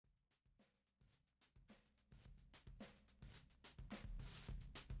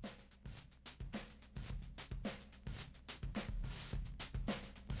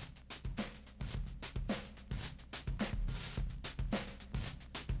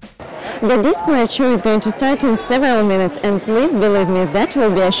The Dsquared2 is going to start in several minutes, and please believe me, that will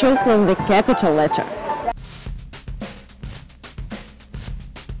be a show from the capital letter.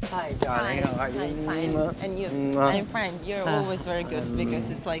 Hi, darling. How are you? Hi, fine. And you? I'm fine. You're always very good because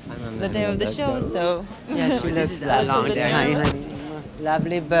it's like the day of the show, so... Yeah, she looks a long day, honey.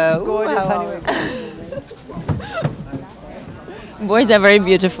 Lovely bow. Gorgeous, honey. Boys are very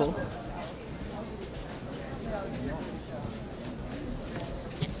beautiful.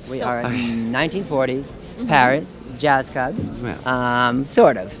 We are in 1940s, Paris, jazz club,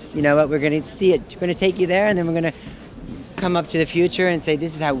 sort of. You know what, we're going to see it, we're going to take you there and then we're going to come up to the future and say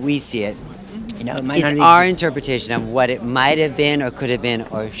this is how we see it. You know, it's our interpretation of what it might have been or could have been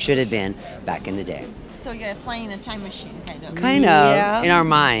or should have been back in the day. So you're flying a time machine, kind of. Kind of, yeah. in our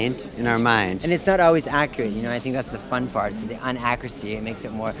mind, And it's not always accurate, you know, I think that's the fun part. So the inaccuracy, it makes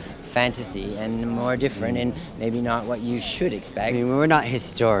it more fantasy and more different and maybe not what you should expect. I mean, we're not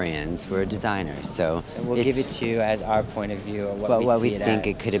historians, we're designers, so... And we'll give it to you as our point of view of what we think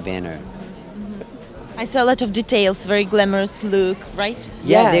it could have been or... I saw a lot of details, very glamorous look, right?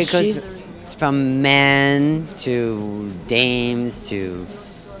 Yeah, it goes from men to dames to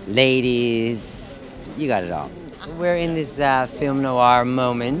ladies, you got it all. We're in this film noir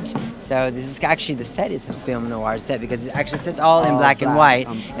moment, so this is actually, the set is a film noir set because it actually sets all in black and white,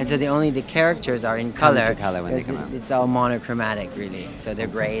 and so the characters are in color. Come to color when they come out. It's all monochromatic, really, so they're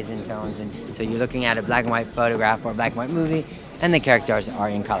grays and tones, and so you're looking at a black and white photograph or a black and white movie, and the characters are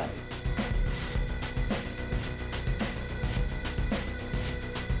in color.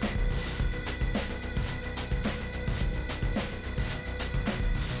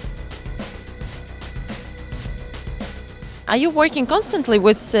 Are you working constantly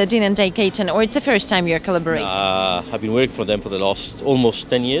with Dean and Dan Caten, or it's the first time you're collaborating? I've been working for them for the last almost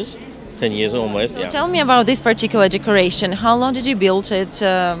 10 years. 10 years almost, yeah. Tell me about this particular decoration. How long did you build it?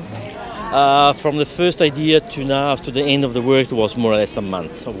 From the first idea to now, to the end of the work, it was more or less a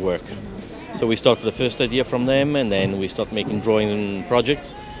month of work. So we start with the first idea from them, and then we start making drawings and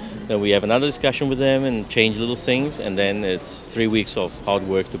projects. Then we have another discussion with them and change little things, and then it's 3 weeks of hard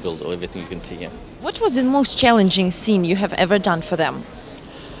work to build everything you can see here. What was the most challenging scene you have ever done for them?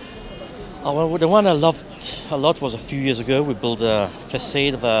 Oh, well, the one I loved a lot was a few years ago. We built a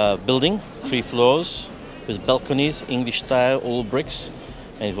facade of a building, 3 floors, with balconies, English style, all bricks.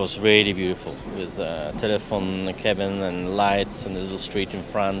 And it was really beautiful, with a telephone cabin and lights and a little street in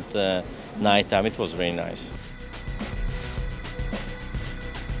front, nighttime. It was very nice.